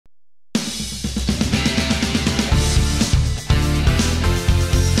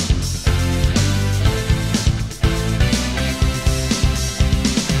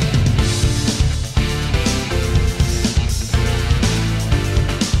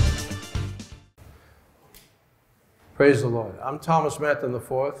Praise the Lord. I'm Thomas Manton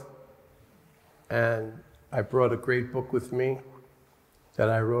IV, and I brought a great book with me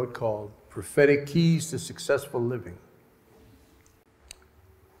that I wrote called Prophetic Keys to Successful Living.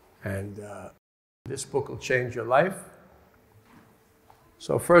 And this book will change your life.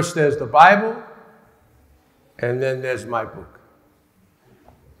 So first there's the Bible, and then there's my book.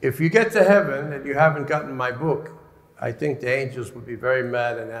 If you get to heaven and you haven't gotten my book, I think the angels would be very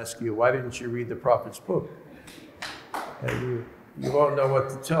mad and ask you, why didn't you read the prophet's book? And you won't know what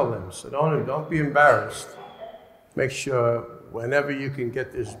to tell them. So don't be embarrassed. Make sure whenever you can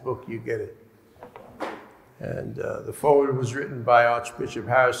get this book, you get it. And the foreword was written by Archbishop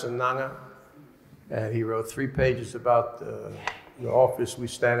Harrison Nanga, and he wrote 3 pages about the office we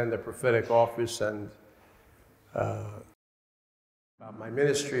stand in, the prophetic office, and about my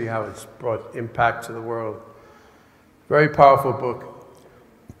ministry, how it's brought impact to the world. Very powerful book.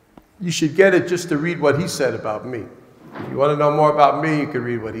 You should get it just to read what he said about me. If you want to know more about me, you can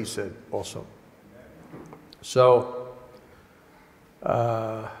read what he said also. So,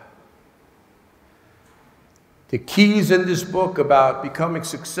 the keys in this book about becoming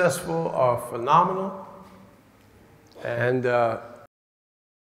successful are phenomenal. And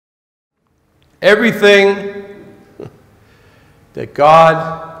everything that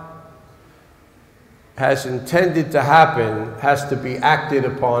God has intended to happen has to be acted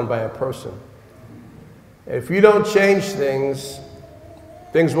upon by a person. If you don't change things,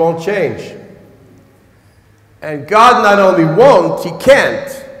 things won't change. And God not only won't, he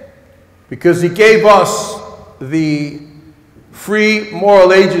can't, because he gave us the free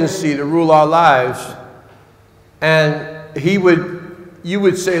moral agency to rule our lives. And you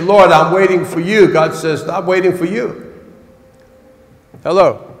would say, Lord, I'm waiting for you. God says, I'm waiting for you.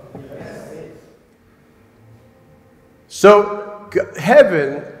 Hello. Yes. So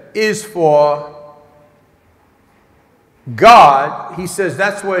heaven is for God. He says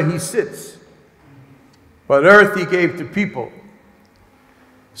that's where he sits. But earth he gave to people.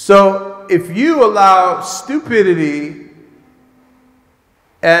 So if you allow stupidity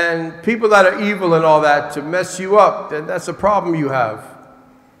and people that are evil and all that to mess you up, then that's a problem you have.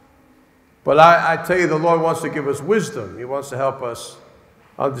 But I tell you, the Lord wants to give us wisdom. He wants to help us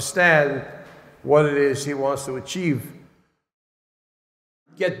understand what it is he wants to achieve,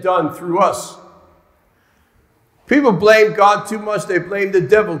 get done through us. People blame God too much. They blame the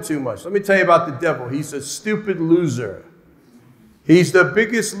devil too much. Let me tell you about the devil. He's a stupid loser. He's the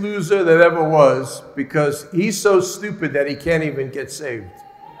biggest loser that ever was, because he's so stupid that he can't even get saved.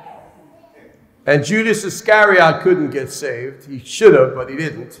 And Judas Iscariot couldn't get saved. He should have, but he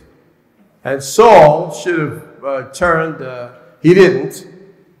didn't. And Saul should have turned. He didn't.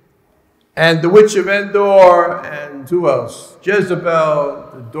 And the witch of Endor, and who else?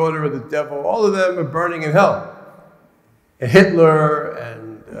 Jezebel, the daughter of the devil. All of them are burning in hell. And Hitler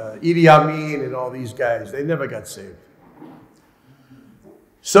and Idi Amin and all these guys, they never got saved.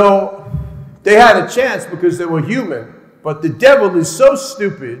 So they had a chance because they were human, but the devil is so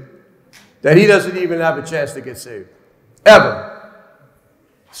stupid that he doesn't even have a chance to get saved, ever.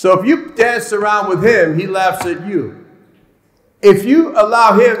 So if you dance around with him, he laughs at you. If you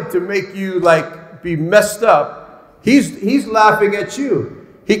allow him to make you like be messed up, he's laughing at you.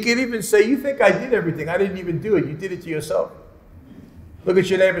 He can even say, you think I did everything. I didn't even do it. You did it to yourself. Look at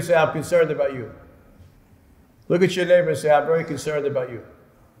your neighbor and say, I'm concerned about you. Look at your neighbor and say, I'm very concerned about you.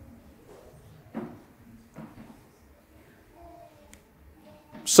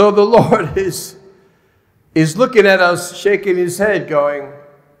 So the Lord is looking at us, shaking his head, going,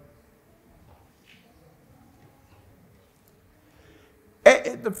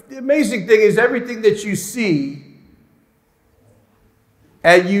 the amazing thing is everything that you see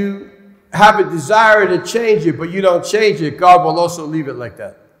and you have a desire to change it, but you don't change it, God will also leave it like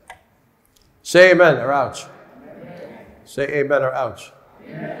that. Say amen or ouch. Amen. Say amen or ouch.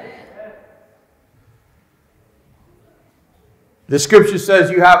 Amen. The scripture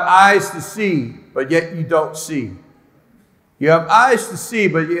says you have eyes to see, but yet you don't see. You have eyes to see,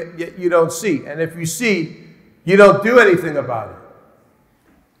 but yet you don't see. And if you see, you don't do anything about it.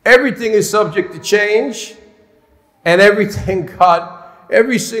 Everything is subject to change, and everything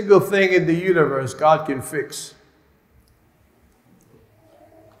every single thing in the universe, God can fix.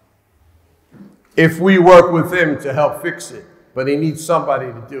 If we work with him to help fix it, but he needs somebody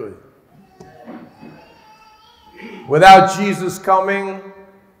to do it. Without Jesus coming,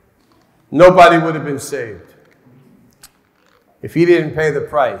 nobody would have been saved if he didn't pay the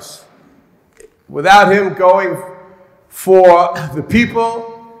price. Without him going for the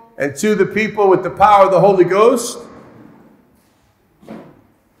people and to the people with the power of the Holy Ghost,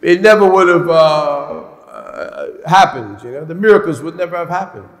 it never would have happened. You know, the miracles would never have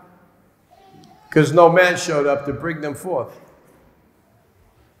happened because no man showed up to bring them forth.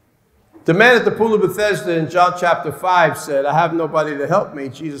 The man at the pool of Bethesda in John chapter 5 said, I have nobody to help me.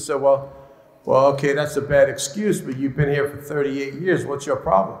 Jesus said, well, okay, that's a bad excuse, but you've been here for 38 years. What's your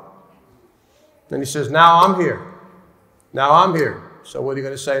problem? Then he says, now I'm here. Now I'm here. So what are you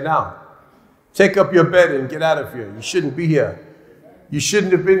going to say now? Take up your bed and get out of here. You shouldn't be here. You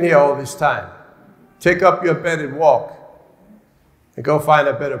shouldn't have been here all this time. Take up your bed and walk and go find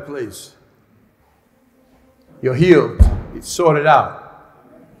a better place. You're healed. It's sorted out.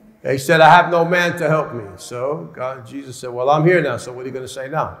 And he said, I have no man to help me. So Jesus said, well, I'm here now. So what are you going to say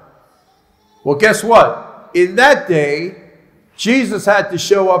now? Well, guess what? In that day, Jesus had to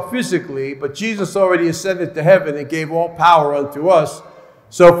show up physically, but Jesus already ascended to heaven and gave all power unto us.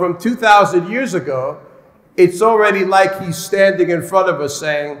 So from 2,000 years ago, it's already like he's standing in front of us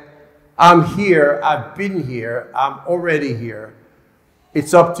saying, I'm here, I've been here, I'm already here.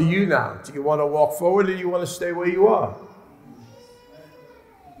 It's up to you now. Do you want to walk forward or do you want to stay where you are?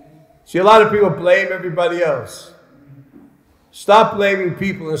 See, a lot of people blame everybody else. Stop blaming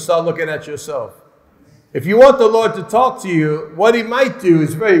people and start looking at yourself. If you want the Lord to talk to you, what he might do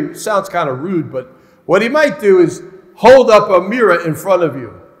is sounds kind of rude, but what he might do is hold up a mirror in front of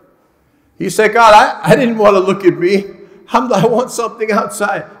you. You say, God, I didn't want to look at me. I want something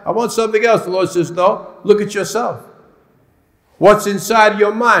outside. I want something else. The Lord says, no, look at yourself. What's inside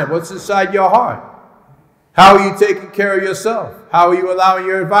your mind? What's inside your heart? How are you taking care of yourself? How are you allowing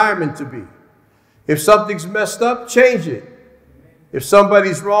your environment to be? If something's messed up, change it. If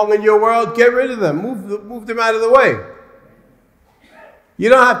somebody's wrong in your world, get rid of them. Move them out of the way. You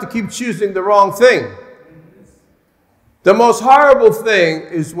don't have to keep choosing the wrong thing. The most horrible thing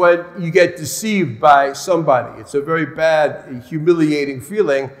is when you get deceived by somebody. It's a very bad, humiliating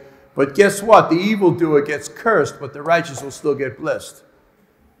feeling. But guess what? The evildoer gets cursed, but the righteous will still get blessed.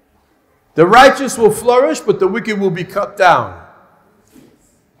 The righteous will flourish, but the wicked will be cut down.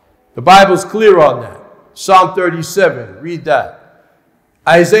 The Bible's clear on that. Psalm 37, read that.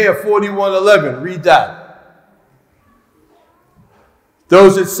 Isaiah 41:11, read that.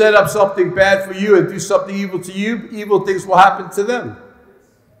 Those that set up something bad for you and do something evil to you, evil things will happen to them.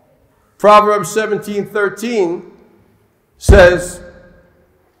 Proverbs 17:13 says,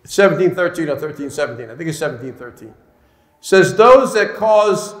 17:13 or 13:17, I think it's 17:13, says those that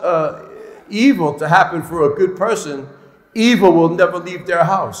cause evil to happen for a good person, evil will never leave their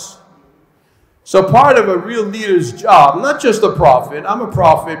house. So part of a real leader's job, not just a prophet, I'm a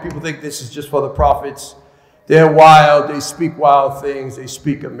prophet, people think this is just for the prophets. They're wild, they speak wild things, they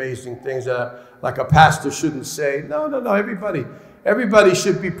speak amazing things like a pastor shouldn't say. No, everybody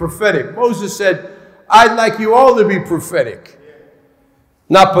should be prophetic. Moses said, I'd like you all to be prophetic,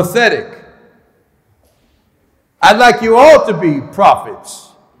 not pathetic. I'd like you all to be prophets.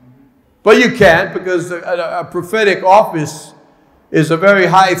 But you can't, because a prophetic office is a very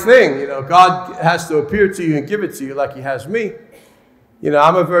high thing. You know, God has to appear to you and give it to you like he has me. You know,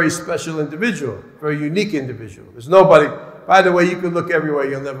 I'm a very special individual, very unique individual. There's nobody, by the way, you can look everywhere,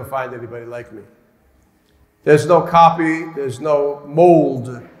 you'll never find anybody like me. There's no copy, there's no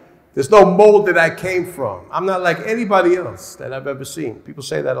mold. There's no mold that I came from. I'm not like anybody else that I've ever seen. People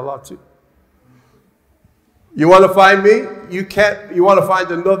say that a lot too. You want to find me? You can't. You want to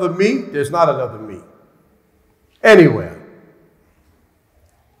find another me? There's not another me. Anywhere.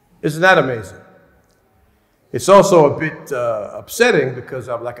 Isn't that amazing? It's also a bit upsetting because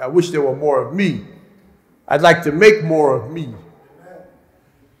I'm like, I wish there were more of me. I'd like to make more of me.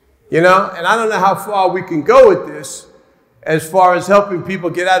 You know, and I don't know how far we can go with this as far as helping people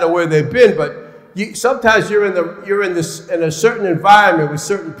get out of where they've been, but sometimes you're in a certain environment with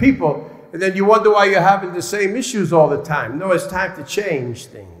certain people, and then you wonder why you're having the same issues all the time. No, it's time to change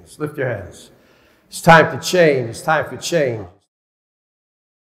things. Lift your hands. It's time to change. It's time for change.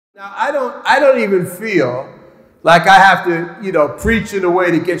 Now, I don't even feel like I have to, you know, preach in a way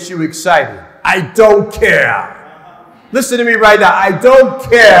to get you excited. I don't care. Listen to me right now. I don't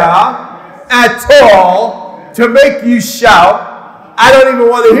care at all to make you shout. I don't even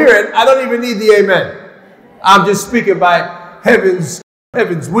want to hear it. I don't even need the amen. I'm just speaking by heaven's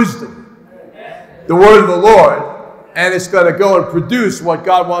wisdom. The word of the Lord. And it's going to go and produce what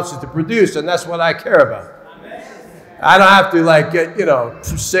God wants it to produce. And that's what I care about. I don't have to like get, you know,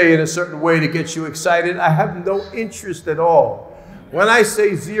 say in a certain way to get you excited. I have no interest at all. When I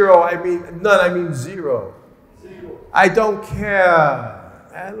say zero, I mean none, I mean zero. I don't care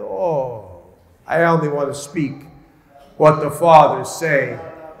at all. I only want to speak what the Father is saying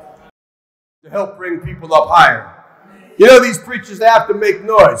to help bring people up higher. You know, these preachers, they have to make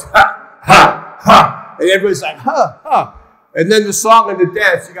noise. Ha, ha, ha. And everybody's like, huh, huh. And then the song and the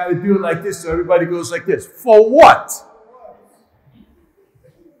dance, you got to do it like this so everybody goes like this. For what?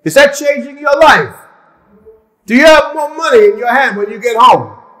 Is that changing your life? Do you have more money in your hand when you get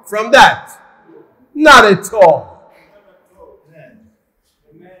home from that? Not at all.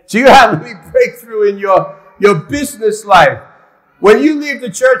 Do you have any breakthrough in your business life? When you leave the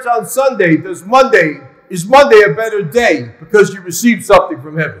church on Sunday, is Monday a better day because you received something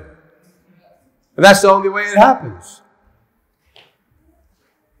from heaven? And that's the only way it happens.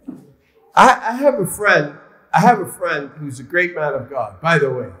 I have a friend who's a great man of God. By the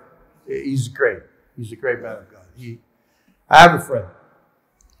way, he's great. He's a great man of God. I have a friend.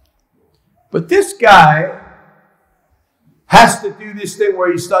 But this guy has to do this thing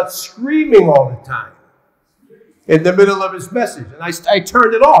where he starts screaming all the time in the middle of his message. And I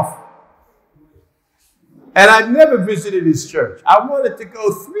turned it off. And I've never visited his church. I wanted to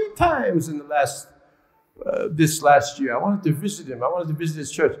go 3 times in this last year. I wanted to visit him. I wanted to visit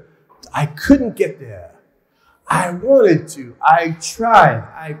his church. I couldn't get there. I wanted to. I tried.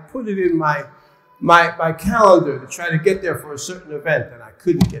 I put it in my calendar to try to get there for a certain event, and I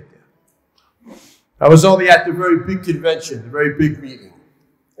couldn't get there. I was only at the very big convention, the very big meeting,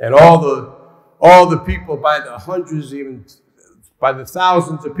 and all the people, by the hundreds, even by the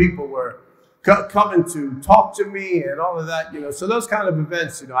thousands of people, were coming to talk to me and all of that. So those kind of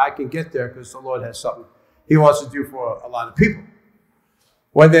events, I can get there because the Lord has something He wants to do for a lot of people.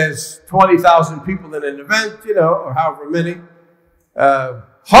 When there's 20,000 people in an event, or however many,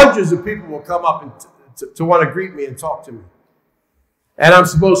 hundreds of people will come up and to want to greet me and talk to me. And I'm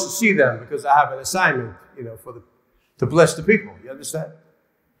supposed to see them because I have an assignment, to bless the people. You understand?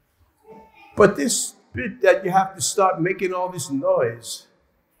 But this bit that you have to start making all this noise,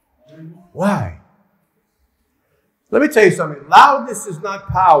 why? Let me tell you something. Loudness is not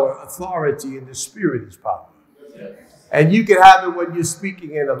power. Authority in the Spirit is power. And you can have it when you're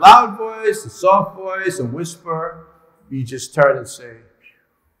speaking in a loud voice, a soft voice, a whisper. You just turn and say,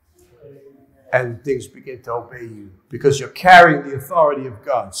 and things begin to obey you because you're carrying the authority of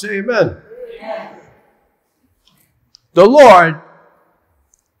God. Say amen. Amen. The Lord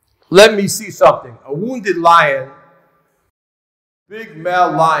let me see something. A wounded lion, big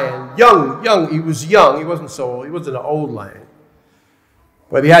male lion, young. He was young. He wasn't so old. He wasn't an old lion.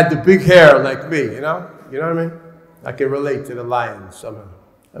 But he had the big hair like me, You know what I mean? I can relate to the lion somehow.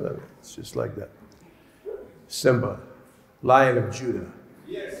 I don't know. It's just like that. Simba, Lion of Judah.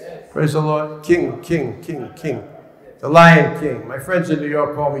 Yes. Praise the Lord. King. The Lion King. My friends in New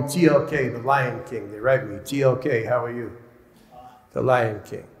York call me TLK, the Lion King. They write me, TLK, how are you? The Lion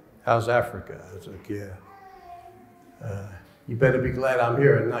King. How's Africa? I was like, yeah. You better be glad I'm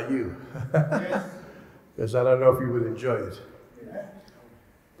here and not you. Because I don't know if you would enjoy it.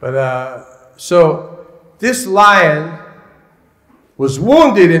 But, so this lion was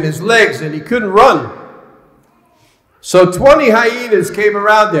wounded in his legs and he couldn't run. So 20 hyenas came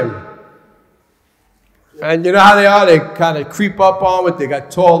around him. And you know how they are? They kind of creep up on it. They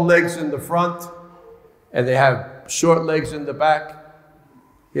got tall legs in the front and they have short legs in the back.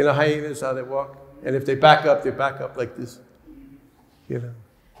 You know hyenas, how they walk? And if they back up like this.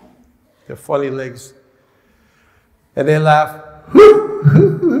 They're funny legs. And they laugh.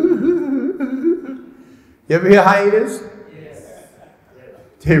 You ever hear hyenas? Yes.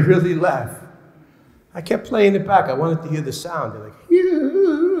 They really laugh. I kept playing it back. I wanted to hear the sound. They're like,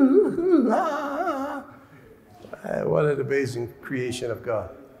 what an amazing creation of God.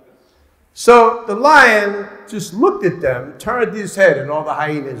 So the lion just looked at them, turned his head, and all the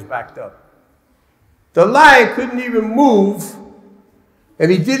hyenas backed up. The lion couldn't even move, and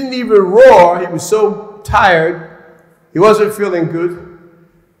he didn't even roar. He was so tired. He wasn't feeling good.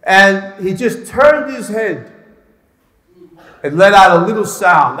 And he just turned his head and let out a little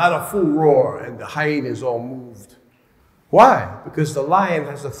sound, not a full roar, and the hyenas all moved. Why? Because the lion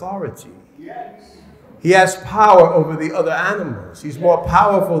has authority. Yes. He has power over the other animals. He's more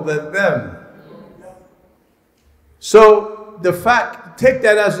powerful than them. So take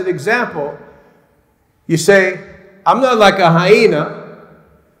that as an example. You say, I'm not like a hyena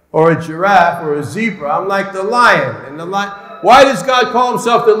or a giraffe or a zebra. I'm like the lion. And the lion. Why does God call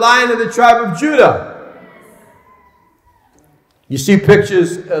himself the Lion of the tribe of Judah? You see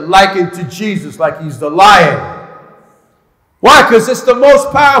pictures likened to Jesus like he's the lion. Why? Because it's the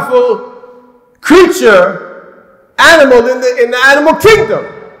most powerful animal in the animal kingdom.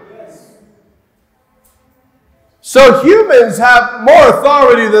 So humans have more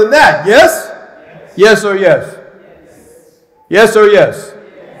authority than that, yes? Yes or yes? Yes or yes?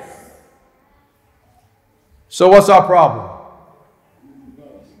 So what's our problem?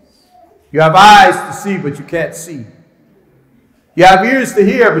 You have eyes to see, but you can't see. You have ears to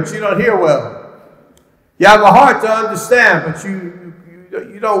hear, but you don't hear well. You have a heart to understand, but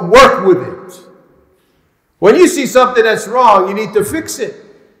you don't work with it. When you see something that's wrong, you need to fix it.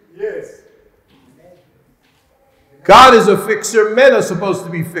 Yes. God is a fixer. Men are supposed to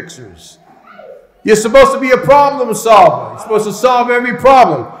be fixers. You're supposed to be a problem solver. You're supposed to solve every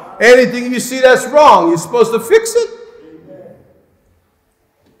problem. Anything you see that's wrong, you're supposed to fix it.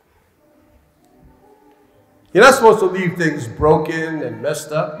 You're not supposed to leave things broken and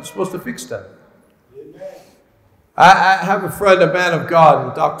messed up. You're supposed to fix them. I have a friend, a man of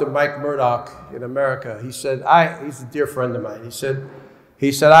God, Dr. Mike Murdoch in America. He said, he's a dear friend of mine. He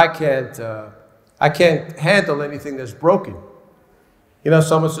said, I can't handle anything that's broken. You know,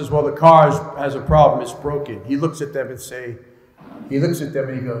 someone says, well, the car has a problem, it's broken. He looks at them and he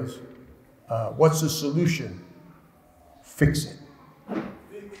goes, what's the solution? Fix it.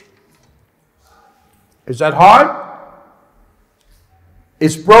 Is that hard?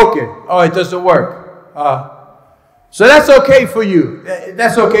 It's broken. Oh, it doesn't work. So that's okay for you.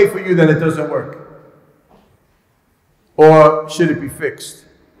 That's okay for you that it doesn't work. Or should it be fixed?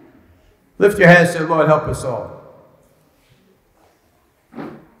 Lift your hands and say, Lord, help us all.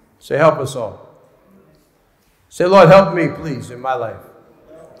 Say, help us all. Say, Lord, help me, please, in my life.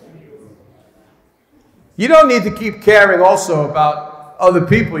 You don't need to keep caring also about other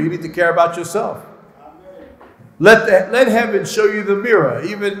people. You need to care about yourself. Let heaven show you the mirror.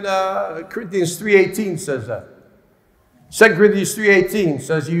 Even Corinthians 3:18 says that. 2 Corinthians 3:18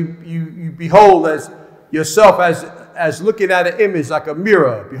 says you behold as yourself as looking at an image like a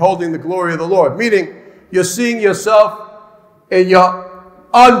mirror, beholding the glory of the Lord. Meaning you're seeing yourself in your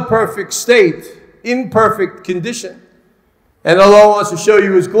unperfect state, imperfect condition. And the Lord wants to show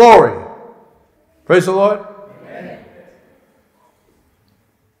you His glory. Praise the Lord. Amen.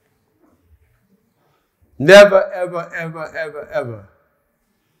 Never, ever, ever, ever, ever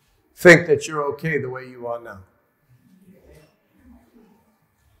think that you're okay the way you are now.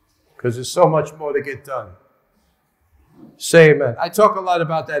 Because there's so much more to get done. Say amen. I talk a lot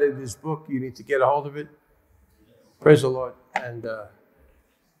about that in this book. You need to get a hold of it. Praise the Lord. And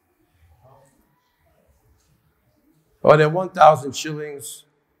they're 1,000 shillings.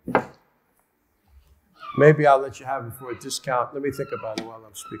 Maybe I'll let you have it for a discount. Let me think about it while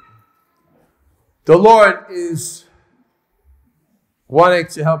I'm speaking. The Lord is wanting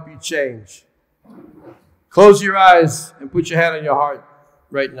to help you change. Close your eyes and put your hand on your heart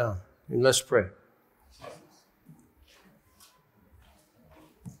right now. And let's pray.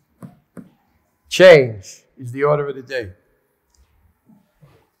 Change is the order of the day.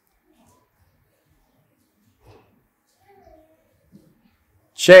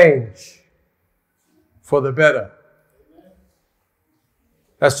 Change for the better.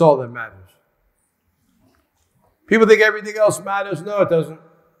 That's all that matters. People think everything else matters. No, it doesn't.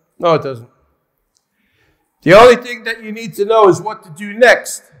 No, it doesn't. The only thing that you need to know is what to do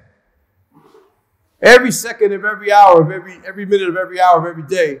next. Every second of every hour, of every minute of every hour of every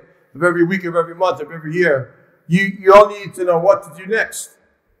day, of every week of every month of every year, you only need to know what to do next.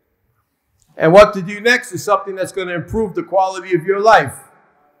 And what to do next is something that's going to improve the quality of your life.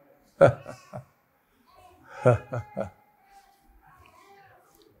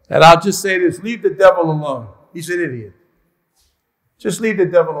 And I'll just say this, leave the devil alone. He's an idiot. Just leave the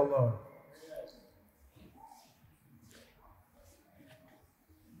devil alone.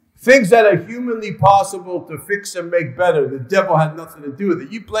 Things that are humanly possible to fix and make better, the devil had nothing to do with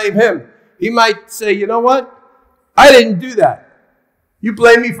it. You blame him. He might say, you know what? I didn't do that. You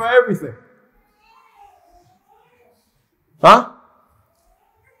blame me for everything. Huh?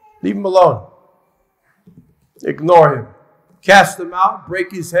 Leave him alone. Ignore him. Cast him out.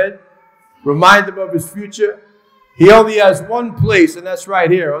 Break his head. Remind him of his future. He only has one place, and that's right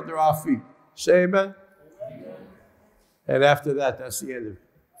here under our feet. Say amen. Amen. And after that, that's the end of it.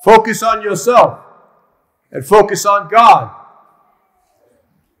 Focus on yourself and focus on God.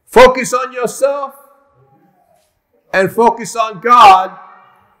 Focus on yourself and focus on God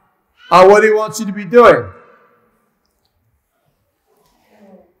on what He wants you to be doing.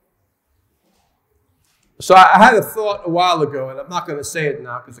 So I had a thought a while ago, and I'm not going to say it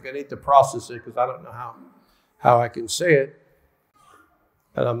now because I need to process it because I don't know how I can say it.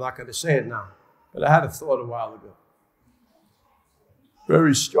 And I'm not going to say it now. But I had a thought a while ago.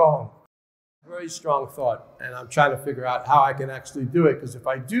 Very strong thought. And I'm trying to figure out how I can actually do it. Because if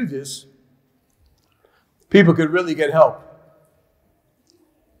I do this, people could really get help.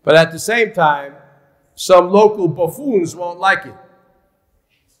 But at the same time, some local buffoons won't like it.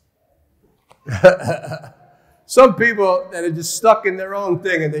 Some people that are just stuck in their own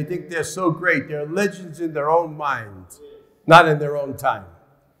thing and they think they're so great. They're legends in their own mind, not in their own time.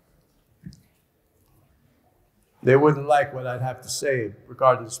 They wouldn't like what I'd have to say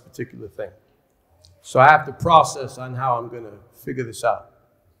regarding this particular thing. So I have to process on how I'm going to figure this out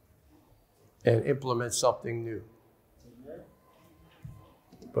and implement something new.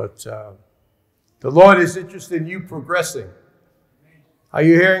 But the Lord is interested in you progressing. Are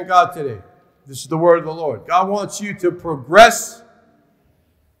you hearing God today? This is the word of the Lord. God wants you to progress.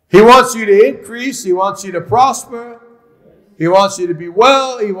 He wants you to increase. He wants you to prosper. He wants you to be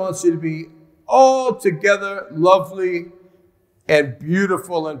well. He wants you to be altogether lovely and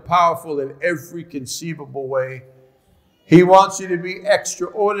beautiful and powerful in every conceivable way. He wants you to be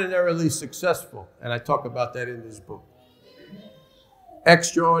extraordinarily successful. And I talk about that in this book.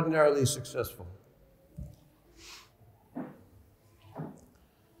 Extraordinarily successful.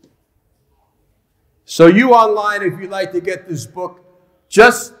 So you online, if you'd like to get this book,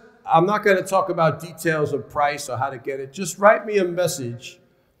 I'm not going to talk about details of price or how to get it. Just write me a message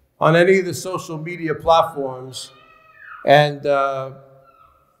on any of the social media platforms and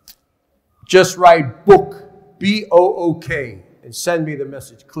just write book, B-O-O-K, and send me the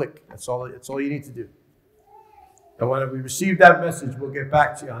message. Click. That's all you need to do. And when we receive that message, we'll get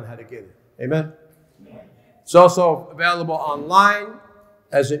back to you on how to get it. Amen? It's also available online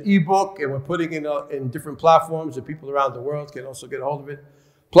as an ebook, and we're putting it in different platforms that people around the world can also get a hold of it.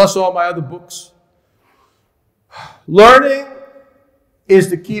 Plus all my other books. Learning is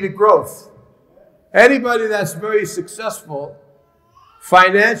the key to growth. Anybody that's very successful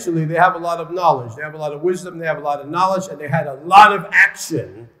financially, they have a lot of knowledge. They have a lot of wisdom. They have a lot of knowledge. And they had a lot of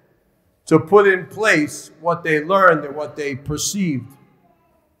action to put in place what they learned and what they perceived.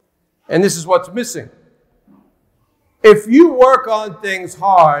 And this is what's missing. If you work on things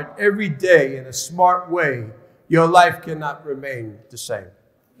hard every day in a smart way, your life cannot remain the same.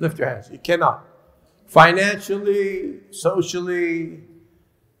 Lift your hands. You cannot. Financially, socially,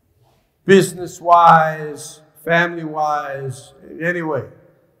 business-wise, family-wise, anyway,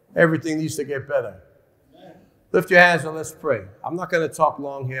 everything needs to get better. Lift your hands and let's pray. I'm not going to talk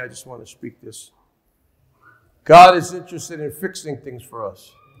long here. I just want to speak this. God is interested in fixing things for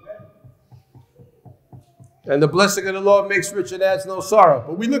us. And the blessing of the Lord makes rich and adds no sorrow.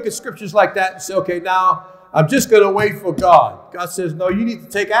 But we look at scriptures like that and say, okay, now I'm just going to wait for God. God says, no, you need to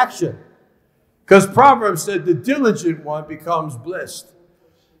take action. Because Proverbs said the diligent one becomes blessed.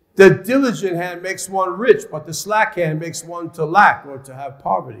 The diligent hand makes one rich, but the slack hand makes one to lack or to have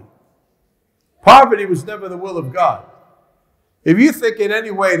poverty. Poverty was never the will of God. If you think in any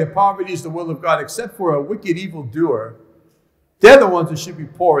way that poverty is the will of God, except for a wicked evildoer, they're the ones that should be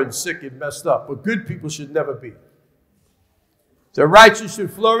poor and sick and messed up. But good people should never be. The righteous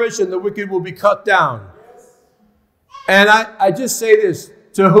should flourish and the wicked will be cut down. And I just say this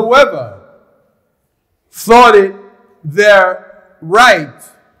to whoever thought it their right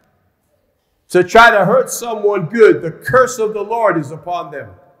to try to hurt someone good, the curse of the Lord is upon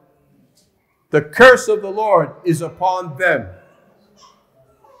them. The curse of the Lord is upon them.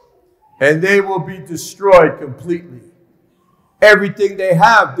 And they will be destroyed completely. Everything they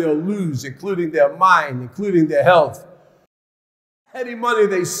have, they'll lose, including their mind, including their health. Any money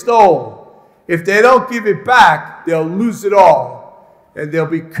they stole, if they don't give it back, they'll lose it all. And they'll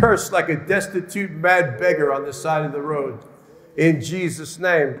be cursed like a destitute mad beggar on the side of the road. In Jesus'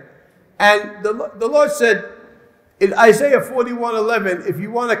 name. And the Lord said in Isaiah 41:11, if you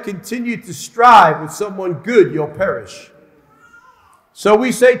want to continue to strive with someone good, you'll perish. So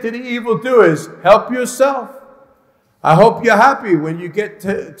we say to the evildoers, help yourself. I hope you're happy when you get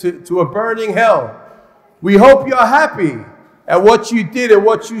to a burning hell. We hope you're happy at what you did and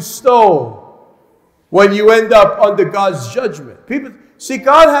what you stole when you end up under God's judgment. People see,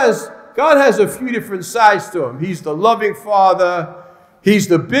 God has a few different sides to him. He's the loving Father. He's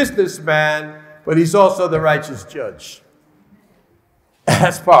the businessman, but he's also the righteous judge.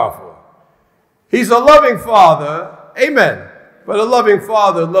 That's powerful. He's a loving Father. Amen. But a loving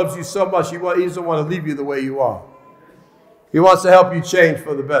Father loves you so much, he doesn't want to leave you the way you are. He wants to help you change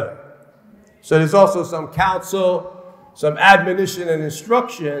for the better. So there's also some counsel, some admonition and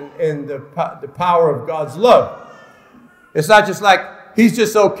instruction in the power of God's love. It's not just like he's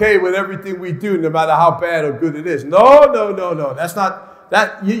just okay with everything we do, no matter how bad or good it is. No. That's not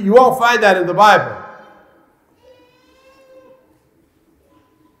that. You won't find that in the Bible.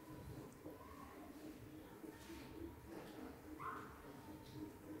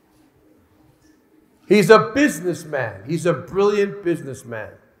 He's a businessman. He's a brilliant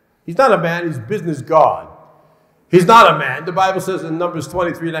businessman. He's not a man, he's business God. He's not a man. The Bible says in Numbers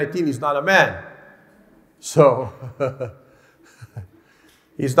 23:19, he's not a man. So,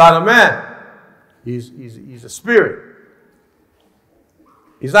 he's not a man. He's a spirit.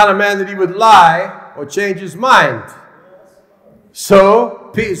 He's not a man that he would lie or change his mind.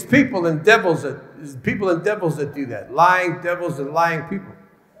 So, it's people and devils that do that. Lying devils and lying people.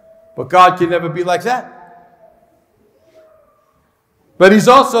 But God can never be like that. But he's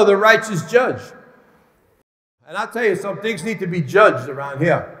also the righteous judge. And I'll tell you, some things need to be judged around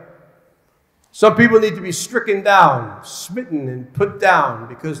here. Some people need to be stricken down, smitten, and put down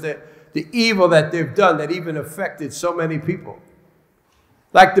because the evil that they've done that even affected so many people.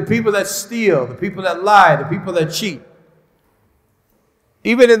 Like the people that steal, the people that lie, the people that cheat.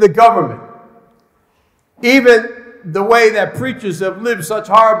 Even in the government. Even the way that preachers have lived such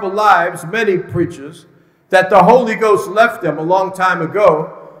horrible lives, many preachers, that the Holy Ghost left them a long time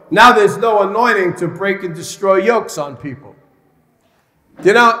ago. Now there's no anointing to break and destroy yokes on people.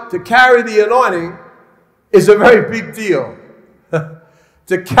 You know, to carry the anointing is a very big deal.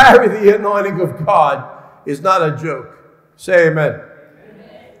 To carry the anointing of God is not a joke. Say amen.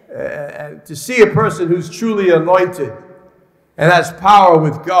 And to see a person who's truly anointed and has power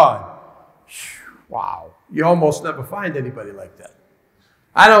with God, wow, you almost never find anybody like that.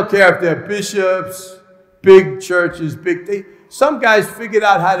 I don't care if they're bishops, big churches, big things. Some guys figured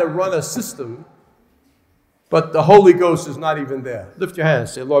out how to run a system, but the Holy Ghost is not even there. Lift your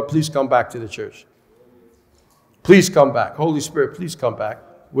hands. Say, Lord, please come back to the church. Please come back. Holy Spirit, please come back.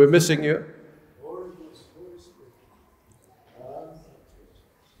 We're missing you.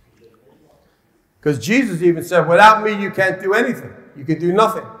 Because Jesus even said, without me, you can't do anything. You can do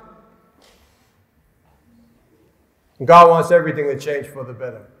nothing. And God wants everything to change for the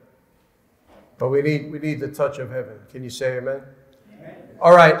better. But we need the touch of heaven. Can you say amen? Amen.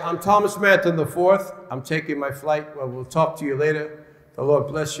 All right, I'm Thomas Manton the Fourth. I'm taking my flight. Well, we'll talk to you later. The Lord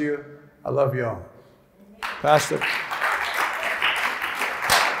bless you. I love you all. Pastor.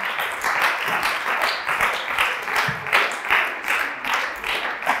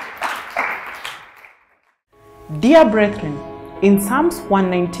 Dear brethren, in Psalms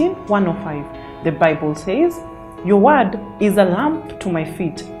 119, 105, the Bible says, your word is a lamp to my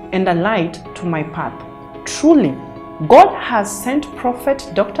feet and a light to my path. Truly, God has sent Prophet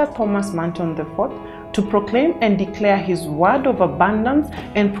Dr. Thomas Manton IV to proclaim and declare his word of abundance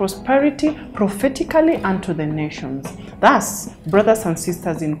and prosperity prophetically unto the nations. Thus, brothers and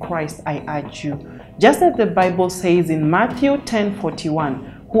sisters in Christ, I urge you, just as the Bible says in Matthew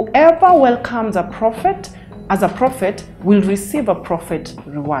 10:41, whoever welcomes a prophet as a prophet will receive a prophet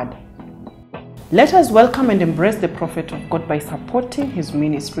reward. Let us welcome and embrace the prophet of God by supporting his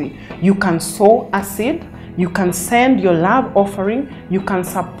ministry. You can sow a seed, you can send your love offering, you can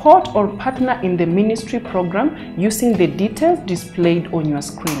support or partner in the ministry program using the details displayed on your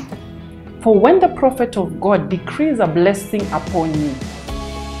screen. For when the prophet of God decrees a blessing upon you,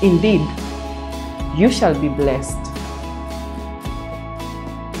 indeed, you shall be blessed.